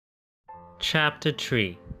Chapter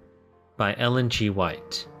 3 by Ellen G.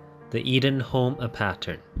 White. The Eden Home a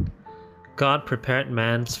Pattern. God prepared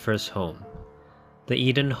man's first home. The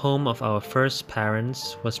Eden home of our first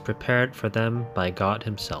parents was prepared for them by God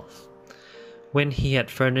Himself. When He had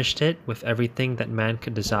furnished it with everything that man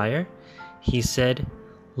could desire, He said,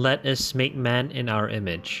 "Let us make man in our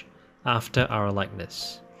image, after our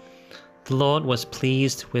likeness." The Lord was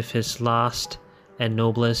pleased with His last and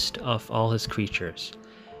noblest of all His creatures,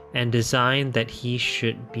 and designed that he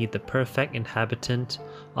should be the perfect inhabitant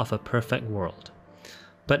of a perfect world.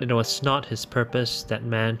 But it was not His purpose that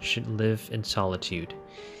man should live in solitude.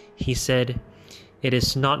 He said, "It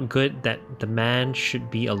is not good that the man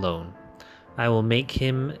should be alone. I will make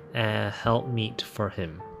him a helpmeet for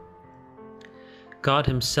him." God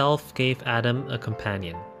Himself gave Adam a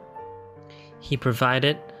companion. He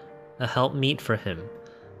provided a helpmeet for him,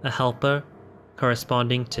 a helper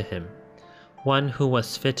corresponding to him, one who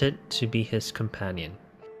was fitted to be his companion,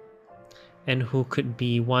 and who could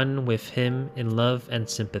be one with him in love and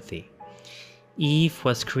sympathy. Eve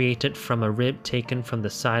was created from a rib taken from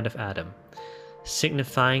the side of Adam,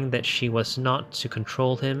 signifying that she was not to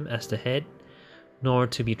control him as the head, nor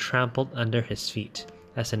to be trampled under his feet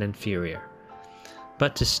as an inferior,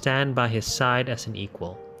 but to stand by his side as an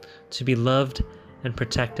equal, to be loved and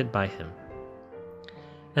protected by him.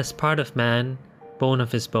 As part of man, bone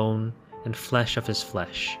of his bone, and flesh of his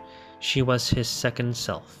flesh, she was his second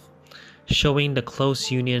self, showing the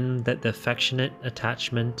close union, that the affectionate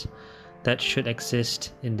attachment that should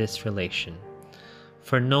exist in this relation.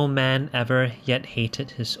 For no man ever yet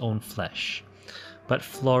hated his own flesh, but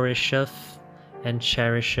flourisheth and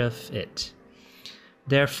cherisheth it.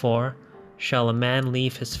 Therefore shall a man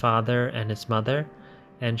leave his father and his mother,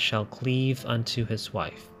 and shall cleave unto his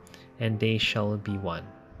wife, and they shall be one.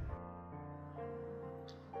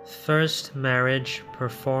 First marriage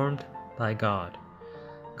performed by God.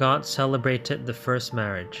 God celebrated the first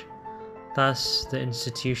marriage. Thus, the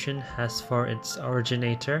institution has for its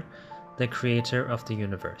originator the Creator of the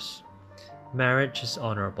universe. Marriage is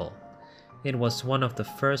honorable. It was one of the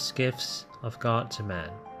first gifts of God to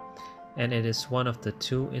man, and it is one of the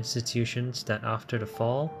two institutions that after the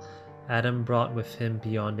fall, Adam brought with him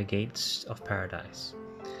beyond the gates of paradise.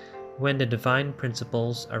 When the divine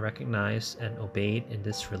principles are recognized and obeyed in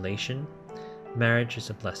this relation, marriage is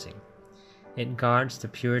a blessing. It guards the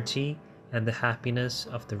purity and the happiness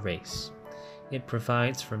of the race. It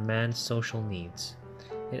provides for man's social needs.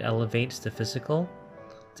 It elevates the physical,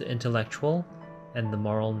 the intellectual, and the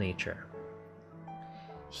moral nature.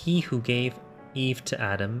 He who gave Eve to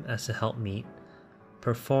Adam as a helpmeet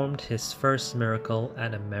performed his first miracle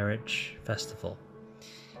at a marriage festival.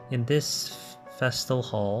 In this festal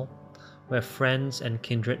hall, where friends and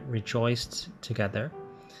kindred rejoiced together,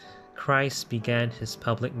 Christ began His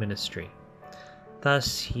public ministry.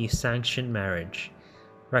 Thus He sanctioned marriage,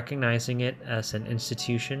 recognizing it as an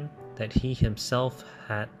institution that He Himself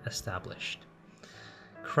had established.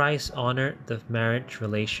 Christ honored the marriage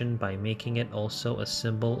relation by making it also a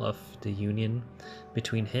symbol of the union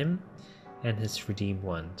between Him and His redeemed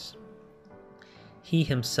ones. He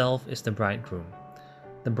Himself is the bridegroom.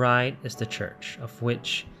 The bride is the church, of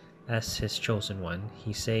which, as His chosen one,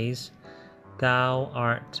 He says, "Thou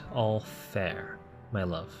art all fair, my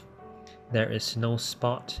love. There is no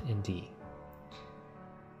spot in thee."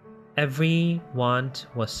 Every want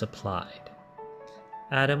was supplied.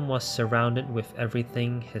 Adam was surrounded with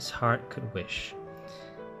everything his heart could wish.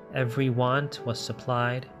 Every want was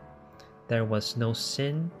supplied. There was no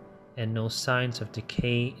sin and no signs of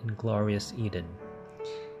decay in glorious Eden.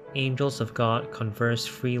 Angels of God conversed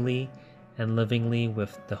freely and livingly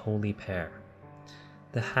with the holy pair.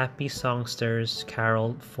 The happy songsters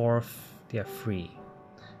caroled forth their free,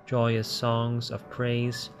 joyous songs of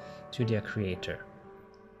praise to their Creator.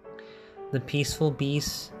 The peaceful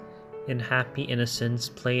beasts in happy innocence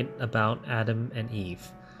played about Adam and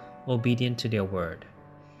Eve, obedient to their word.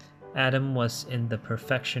 Adam was in the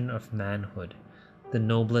perfection of manhood, the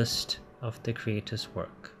noblest of the Creator's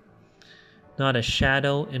work. Not a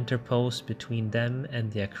shadow interposed between them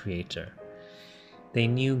and their Creator. They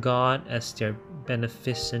knew God as their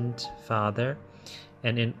beneficent Father,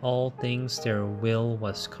 and in all things their will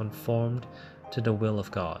was conformed to the will of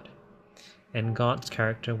God, and God's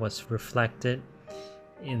character was reflected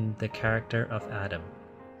in the character of Adam.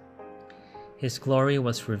 His glory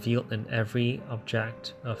was revealed in every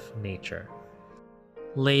object of nature.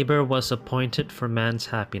 Labor was appointed for man's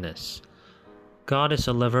happiness. God is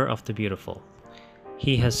a lover of the beautiful.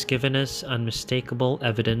 He has given us unmistakable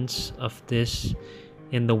evidence of this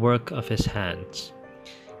in the work of His hands.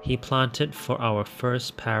 He planted for our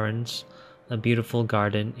first parents a beautiful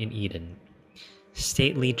garden in Eden,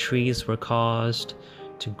 Stately trees were caused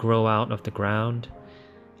to grow out of the ground,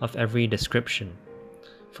 of every description,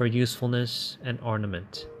 for usefulness and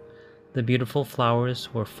ornament. The beautiful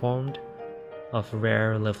flowers were formed of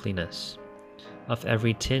rare loveliness, of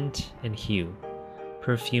every tint and hue,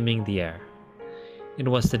 perfuming the air. It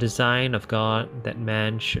was the design of God that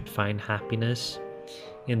man should find happiness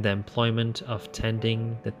in the employment of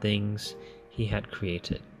tending the things he had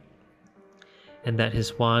created, and that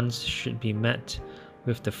his wants should be met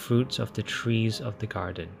with the fruits of the trees of the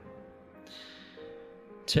garden.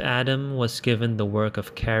 To Adam was given the work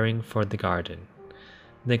of caring for the garden.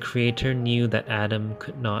 The Creator knew that Adam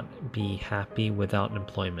could not be happy without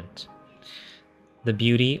employment. The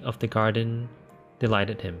beauty of the garden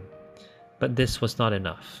delighted him, but this was not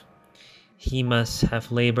enough. He must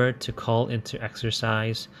have labored to call into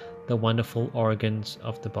exercise the wonderful organs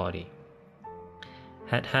of the body.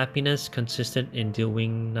 Had happiness consisted in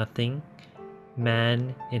doing nothing,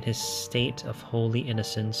 man, in his state of holy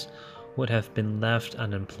innocence, would have been left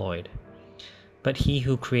unemployed. But he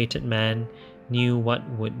who created man knew what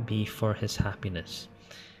would be for his happiness,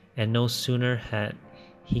 and no sooner had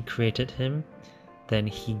he created him than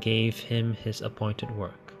he gave him his appointed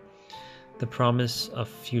work, the promise of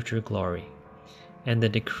future glory, and the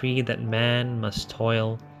decree that man must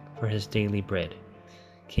toil for his daily bread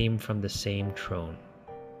came from the same throne.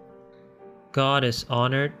 God is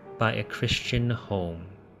honored by a Christian home.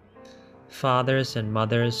 Fathers and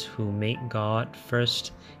mothers who make God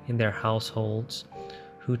first in their households,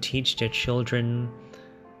 who teach their children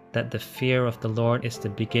that the fear of the Lord is the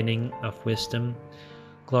beginning of wisdom,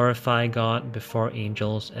 glorify God before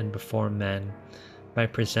angels and before men by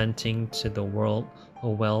presenting to the world a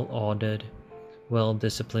well-ordered,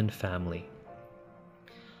 well-disciplined family.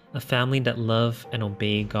 A family that love and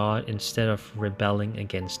obey God instead of rebelling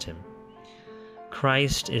against Him.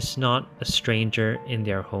 Christ is not a stranger in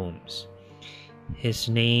their homes. His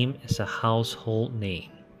name is a household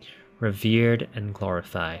name, revered and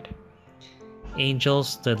glorified.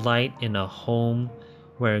 Angels delight in a home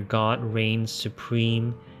where God reigns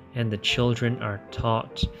supreme and the children are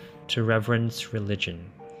taught to reverence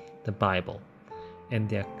religion, the Bible, and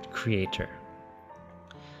their Creator.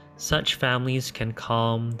 Such families can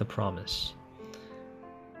calm the promise.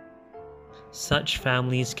 Such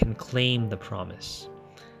families can claim the promise.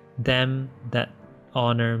 Them that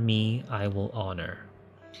honor me, I will honor.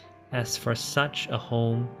 As for such a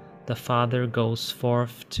home, the father goes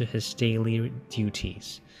forth to his daily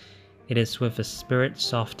duties. It is with a spirit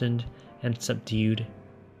softened and subdued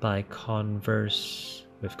by converse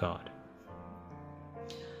with God.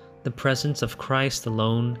 The presence of Christ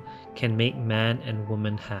alone can make man and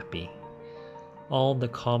woman happy. All the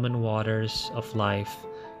common waters of life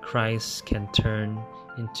Christ can turn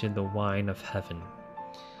into the wine of heaven.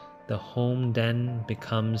 The home then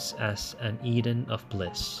becomes as an Eden of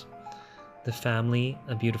bliss. The family,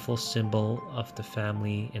 a beautiful symbol of the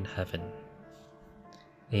family in heaven.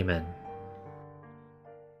 Amen.